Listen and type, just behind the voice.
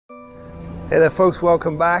Hey there folks,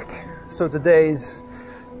 welcome back. So today's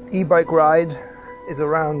e-bike ride is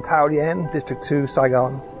around Thao Dien, District 2,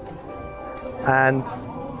 Saigon. And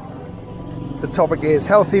the topic is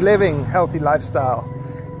healthy living, healthy lifestyle.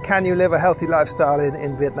 Can you live a healthy lifestyle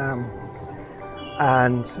in Vietnam?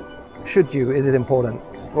 And should you? Is it important?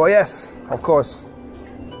 Well, yes, of course.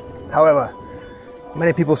 However,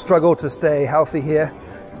 many people struggle to stay healthy here.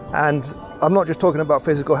 And I'm not just talking about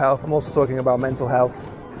physical health, I'm also talking about mental health.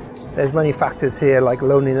 There's many factors here like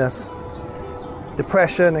loneliness.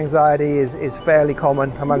 Depression, anxiety is fairly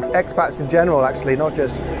common amongst expats in general, actually, not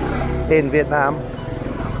just in Vietnam.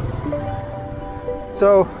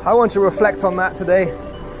 So I want to reflect on that today,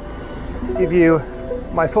 give you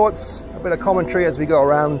my thoughts, a bit of commentary as we go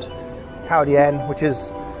around Thao Dien, which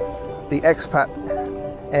is the expat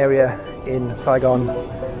area in Saigon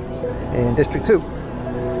in District 2.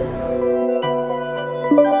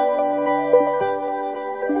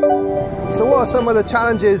 So what are some of the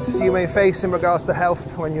challenges you may face in regards to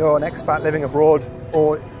health when you're an expat living abroad,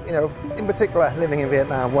 or in particular living in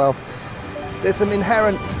Vietnam? Well, there's some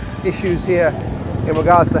inherent issues here in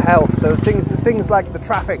regards to health. Those things like the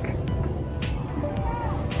traffic.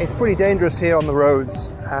 It's pretty dangerous here on the roads,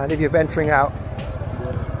 and if you're venturing out,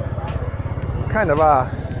 you kind of are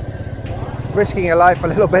risking your life a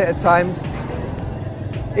little bit at times.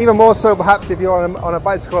 Even more so perhaps if you're on a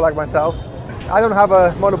bicycle like myself. I don't have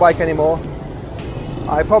a motorbike anymore.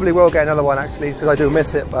 I probably will get another one actually, because I do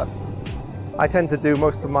miss it, but I tend to do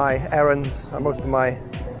most of my errands and most of my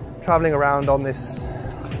traveling around on this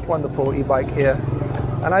wonderful e-bike here.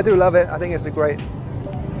 And I do love it. I think it's a great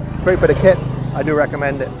bit of kit. I do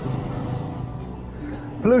recommend it.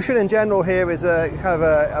 Pollution in general here is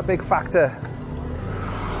a big factor.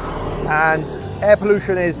 And air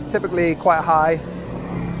pollution is typically quite high,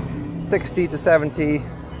 60 to 70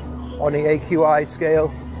 on the AQI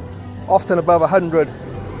scale, often above 100.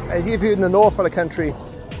 If you're in the north of the country,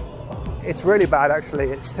 it's really bad actually.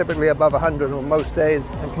 It's typically above 100 on most days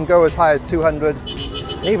and can go as high as 200,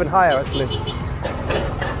 even higher actually.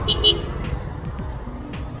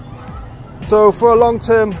 So for a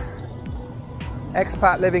long-term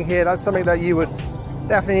expat living here, that's something that you would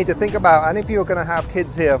definitely need to think about. And if you're going to have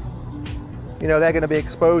kids here, they're going to be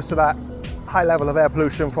exposed to that high level of air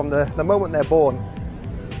pollution from the moment they're born.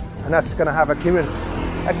 And that's going to have a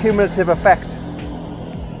cumulative effect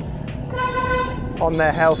on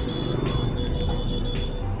their health.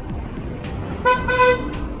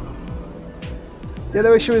 The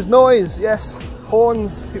other issue is noise. Yes,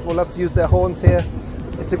 horns. People love to use their horns here.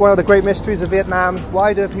 It's one of the great mysteries of Vietnam.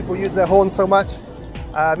 Why do people use their horns so much?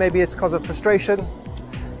 Maybe it's because of frustration,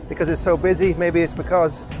 because it's so busy. Maybe it's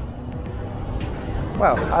because,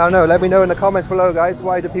 well, I don't know. Let me know in the comments below, guys.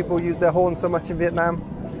 Why do people use their horns so much in Vietnam?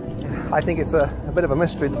 I think it's a bit of a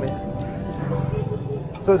mystery to me.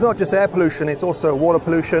 So it's not just air pollution, it's also water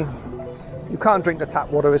pollution. You can't drink the tap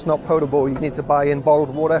water, it's not potable. You need to buy in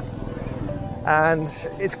bottled water. And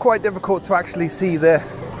it's quite difficult to actually see the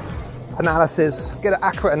analysis, get an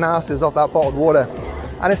accurate analysis of that bottled water.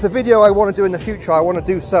 And it's a video I want to do in the future. I want to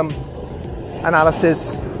do some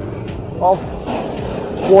analysis of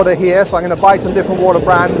water here. So I'm going to buy some different water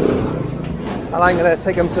brands and I'm going to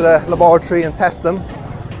take them to the laboratory and test them.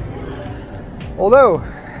 Although,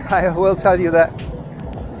 I will tell you that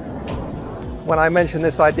when I mentioned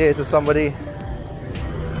this idea to somebody,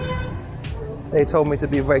 they told me to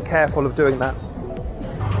be very careful of doing that.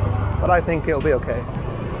 But I think it'll be okay.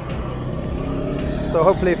 So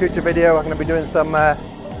hopefully a future video, I'm going to be doing some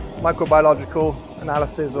microbiological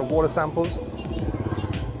analysis of water samples.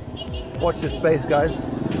 Watch this space, guys.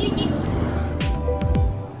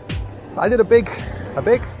 I did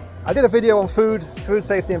a video on food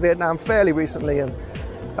safety in Vietnam fairly recently, and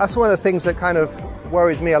that's one of the things that kind of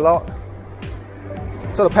worries me a lot.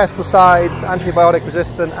 Sort of pesticides, antibiotic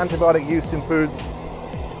resistant, antibiotic use in foods.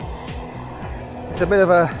 It's a bit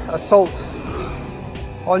of an assault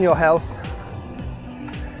on your health.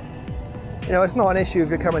 It's not an issue if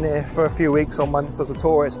you're coming here for a few weeks or months as a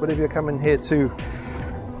tourist, but if you're coming here to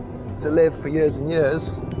live for years and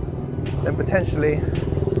years, then potentially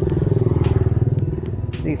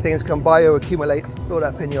these things can bioaccumulate, build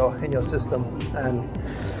up in your system, and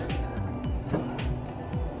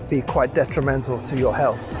be quite detrimental to your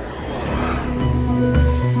health.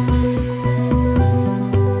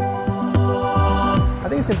 I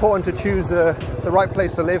think it's important to choose the right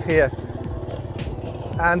place to live here.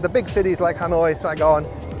 And the big cities like Hanoi, Saigon,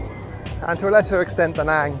 and to a lesser extent Da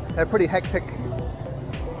Nang, they're pretty hectic.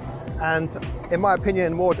 And in my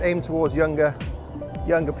opinion, more aimed towards younger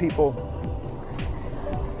people.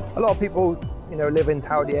 A lot of people, live in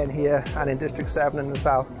Thao Dien here and in District 7 in the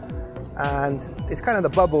south. and it's kind of the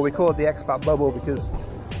bubble. We call it the expat bubble because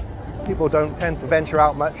people don't tend to venture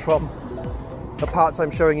out much from the parts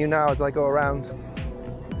I'm showing you now as I go around.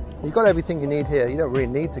 You've got everything you need here. You don't really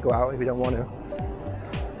need to go out if you don't want to.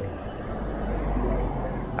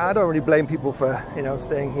 I don't really blame people for, you know,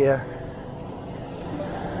 staying here.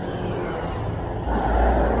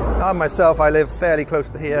 I myself, I live fairly close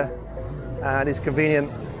to here and it's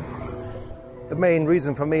convenient. The main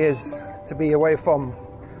reason for me is to be away from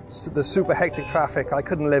the super hectic traffic. I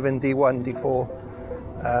couldn't live in D1, D4,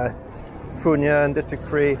 Funya and District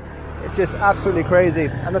 3. It's just absolutely crazy.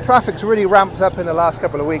 And the traffic's really ramped up in the last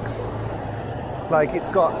couple of weeks. Like, it's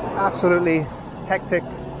got absolutely hectic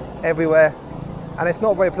everywhere. And it's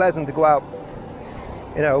not very pleasant to go out,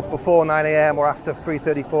 you know, before 9 AM or after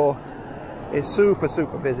 3:34. It's super,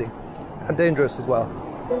 super busy and dangerous as well.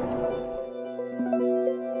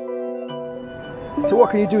 So what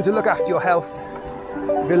can you do to look after your health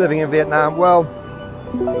if you're living in Vietnam? Well,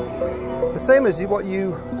 the same as what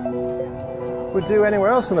you would do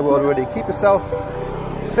anywhere else in the world, really. Keep yourself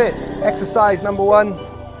fit. Exercise, number one.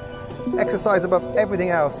 Exercise above everything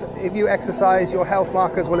else. If you exercise, your health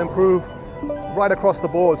markers will improve right across the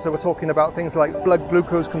board. So we're talking about things like blood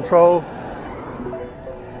glucose control,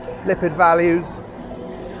 lipid values.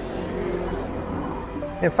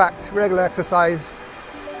 In fact, regular exercise,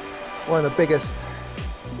 one of the biggest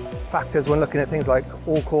factors when looking at things like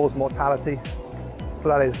all-cause mortality. So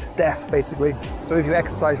that is death, basically. So if you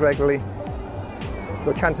exercise regularly,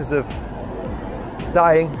 your chances of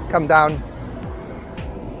dying come down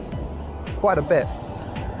quite a bit.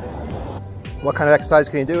 What kind of exercise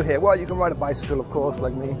can you do here? Well, you can ride a bicycle, of course,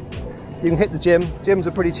 like me. You can hit the gym. Gyms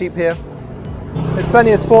are pretty cheap here. There's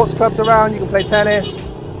plenty of sports clubs around. You can play tennis,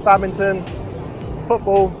 badminton,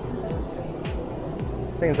 football,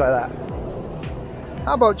 things like that.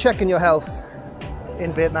 How about checking your health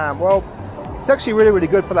in Vietnam? Well, it's actually really, really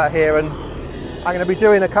good for that here, and I'm going to be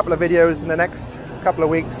doing a couple of videos in the next couple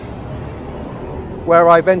of weeks where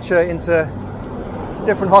I venture into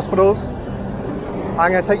different hospitals.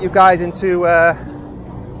 I'm going to take you guys into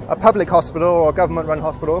a public hospital or a government-run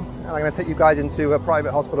hospital, and I'm going to take you guys into a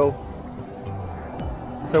private hospital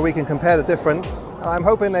so we can compare the difference. And I'm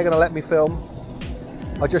hoping they're going to let me film.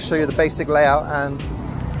 I'll just show you the basic layout and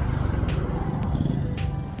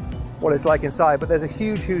what it's like inside, but there's a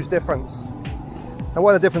huge, huge difference. And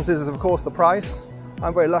one of the differences is, of course, the price.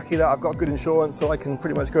 I'm very lucky that I've got good insurance, so I can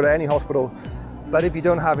pretty much go to any hospital. But if you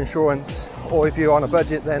don't have insurance, or if you're on a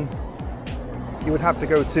budget, then you would have to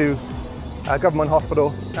go to a government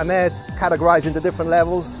hospital, and they're categorized into different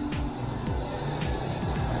levels,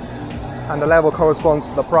 and the level corresponds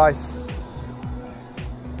to the price.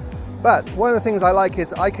 But one of the things I like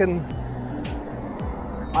is I can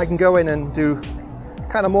go in and do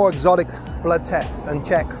kind of more exotic blood tests and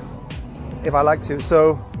checks if I like to.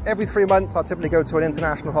 So every 3 months I'll typically go to an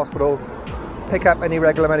international hospital, pick up any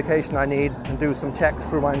regular medication I need and do some checks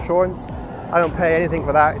through my insurance. I don't pay anything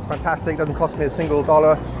for that. It's fantastic. It doesn't cost me a single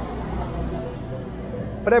dollar.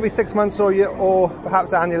 But every 6 months or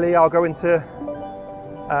perhaps annually, I'll go into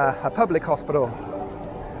a public hospital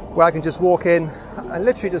where I can just walk in and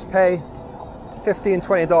literally just pay $15,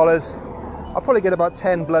 $20. I'll probably get about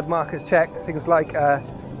 10 blood markers checked, things like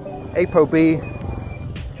ApoB,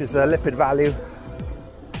 which is a lipid value.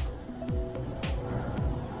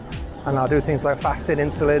 And I'll do things like fasting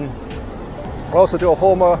insulin. I'll also do a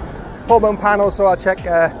hormone panel, so I'll check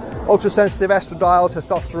ultra-sensitive estradiol,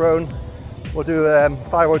 testosterone. We'll do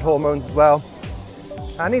thyroid hormones as well.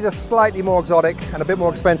 And these are slightly more exotic and a bit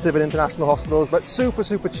more expensive in international hospitals, but super,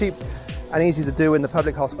 super cheap and easy to do in the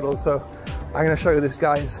public hospitals. So I'm going to show you this,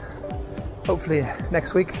 guys, hopefully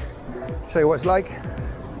next week, show you what it's like.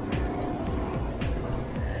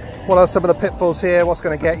 What are some of the pitfalls here? What's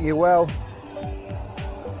going to get you? Well,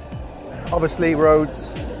 obviously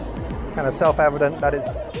roads, kind of self-evident that it's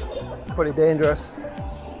pretty dangerous.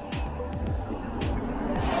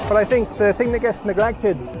 But I think the thing that gets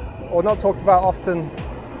neglected or not talked about often,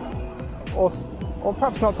 or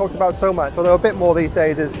perhaps not talked about so much, although a bit more these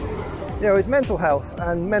days, is, you know, is mental health.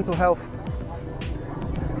 And mental health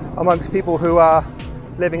amongst people who are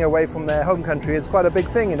living away from their home country is quite a big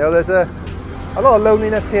thing. You know, there's a lot of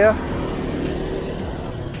loneliness here.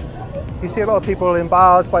 You see a lot of people in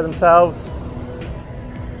bars by themselves,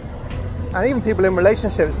 and even people in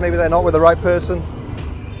relationships, maybe they're not with the right person.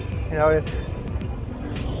 You know,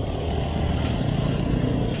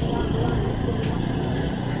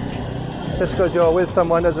 just because you're with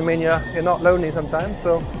someone doesn't mean you're not lonely sometimes.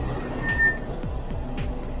 So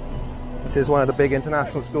this is one of the big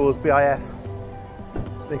international schools, BIS.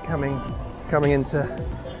 It's coming into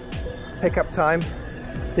pickup time.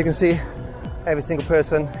 You can see every single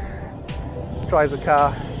person drives a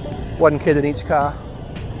car, one kid in each car.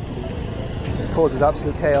 It causes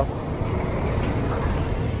absolute chaos.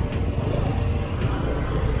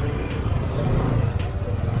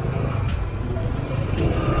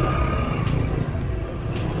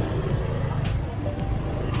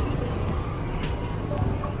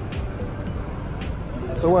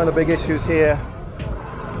 So one of the big issues here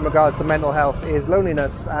in regards to mental health is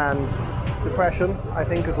loneliness and depression, I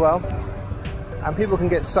think, as well. And people can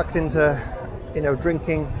get sucked into, you know,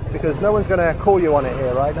 drinking, because no one's going to call you on it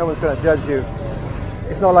here, right? No one's going to judge you.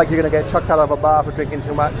 It's not like you're going to get chucked out of a bar for drinking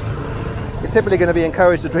too much. You're typically going to be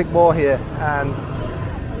encouraged to drink more here. And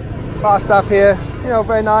bar staff here, you know,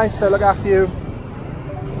 very nice. They look after you.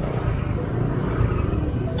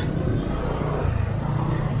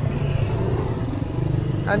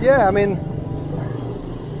 And yeah, I mean,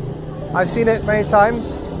 I've seen it many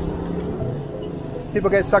times. People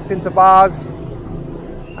get sucked into bars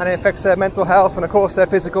and it affects their mental health and of course their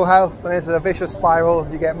physical health, and it's a vicious spiral.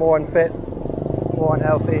 You get more unfit, more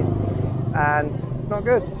unhealthy, and it's not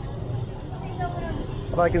good.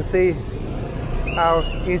 But I can see how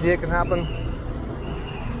easy it can happen.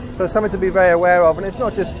 So it's something to be very aware of, and it's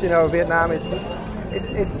not just, you know, Vietnam, it's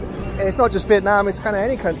not just Vietnam, it's kind of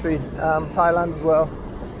any country, Thailand as well,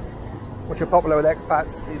 which are popular with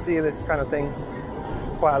expats. You see this kind of thing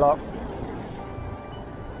quite a lot.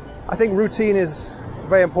 I think routine is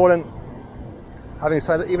very important. Having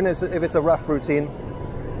said, even if it's a rough routine,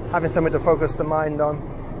 having something to focus the mind on,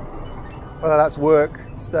 whether that's work,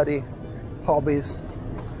 study, hobbies,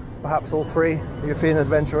 perhaps all three, if you're feeling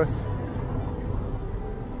adventurous.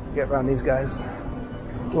 Get around these guys,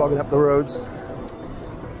 logging up the roads.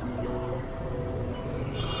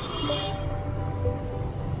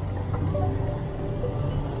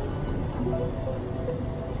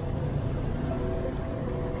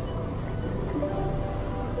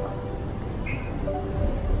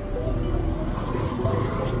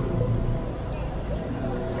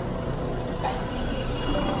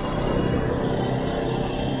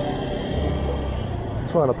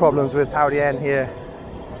 It's one of the problems with Thao Dien here.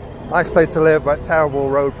 Nice place to live, but terrible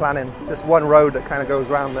road planning. Just one road that kind of goes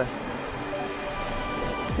around the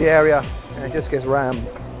area, and it just gets rammed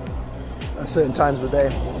at certain times of the day.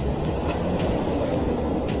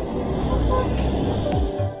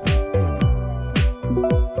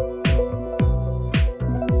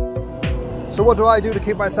 So what do I do to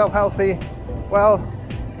keep myself healthy? Well,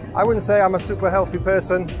 I wouldn't say I'm a super healthy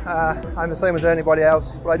person. I'm the same as anybody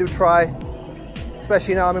else, but I do try.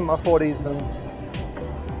 Especially now I'm in my 40s, and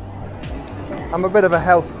I'm a bit of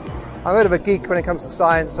a geek when it comes to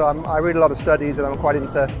science, so I read a lot of studies, and I'm quite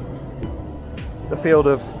into the field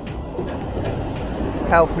of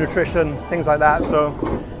health, nutrition, things like that. So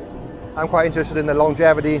I'm quite interested in the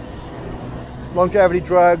longevity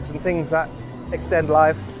drugs and things that extend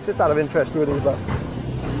life, just out of interest really. But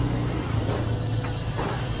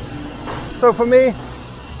so for me,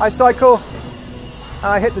 I cycle and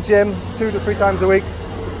I hit the gym 2 to 3 times a week.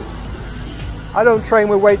 I don't train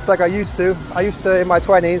with weights like I used to. I used to in my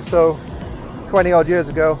 20s, so 20 odd years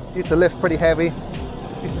ago, used to lift pretty heavy.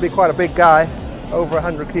 Used to be quite a big guy, over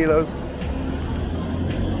 100 kilos.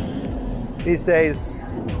 These days,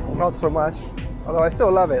 not so much, although I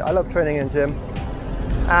still love it. I love training in gym.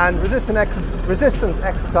 And resistance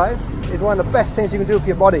exercise is one of the best things you can do for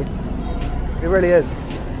your body. It really is.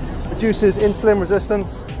 Reduces insulin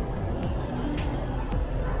resistance.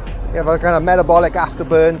 You have a kind of metabolic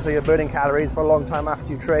afterburn, so you're burning calories for a long time after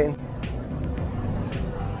you train.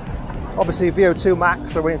 Obviously VO2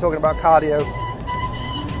 max, so when you're talking about cardio,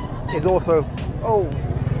 is also,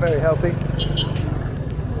 very healthy.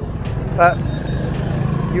 But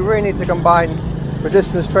you really need to combine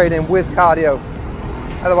resistance training with cardio.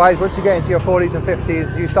 Otherwise, once you get into your 40s and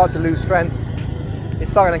 50s, you start to lose strength. You're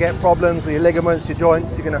starting to get problems with your ligaments, your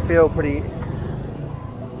joints. You're going to feel pretty,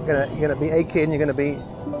 you're going to be aching, you're going to be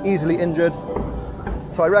easily injured.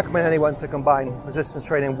 So I recommend anyone to combine resistance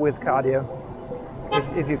training with cardio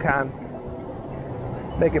if you can.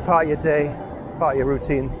 Make it part of your day, part of your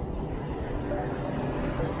routine.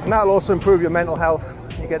 And that'll also improve your mental health.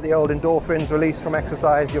 You get the old endorphins released from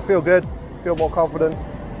exercise. You'll feel good, feel more confident.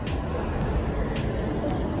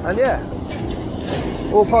 And yeah,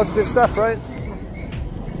 all positive stuff, right?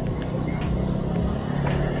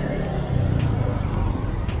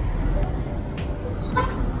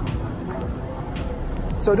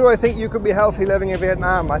 So do I think you could be healthy living in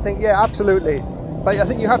Vietnam? I think, yeah, absolutely. But I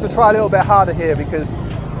think you have to try a little bit harder here, because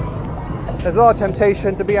there's a lot of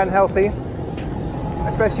temptation to be unhealthy,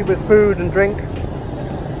 especially with food and drink.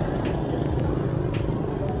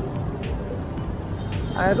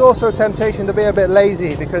 And there's also a temptation to be a bit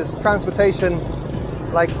lazy because transportation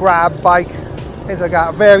like Grab, bike, things like that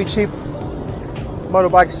are very cheap.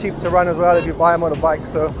 Motorbike's cheap to run as well if you buy a motorbike,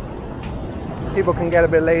 so people can get a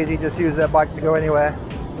bit lazy, just use their bike to go anywhere.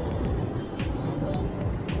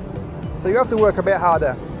 So you have to work a bit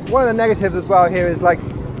harder. One of the negatives as well here is like,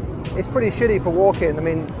 it's pretty shitty for walking. I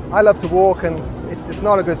mean, I love to walk and it's just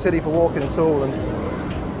not a good city for walking at all. And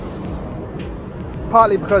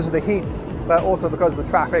partly because of the heat, but also because of the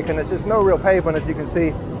traffic, and there's just no real pavement, as you can see.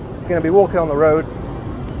 You're going to be walking on the road,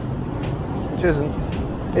 which isn't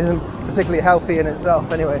particularly healthy in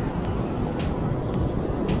itself anyway.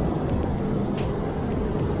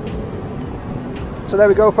 So there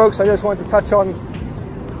we go, folks. I just wanted to touch on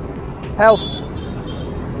health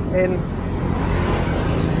in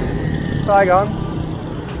Saigon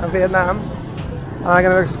and Vietnam, and I'm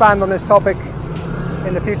going to expand on this topic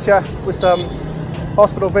in the future with some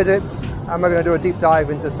hospital visits, and we're going to do a deep dive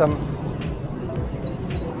into some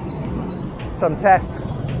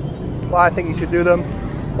tests, why I think you should do them,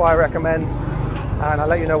 why I recommend, and I'll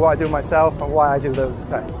let you know what I do myself and why I do those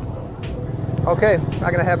tests. Okay, I'm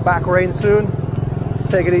going to head back rain soon.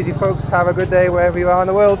 Take it easy, folks. Have a good day wherever you are in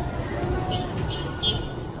the world.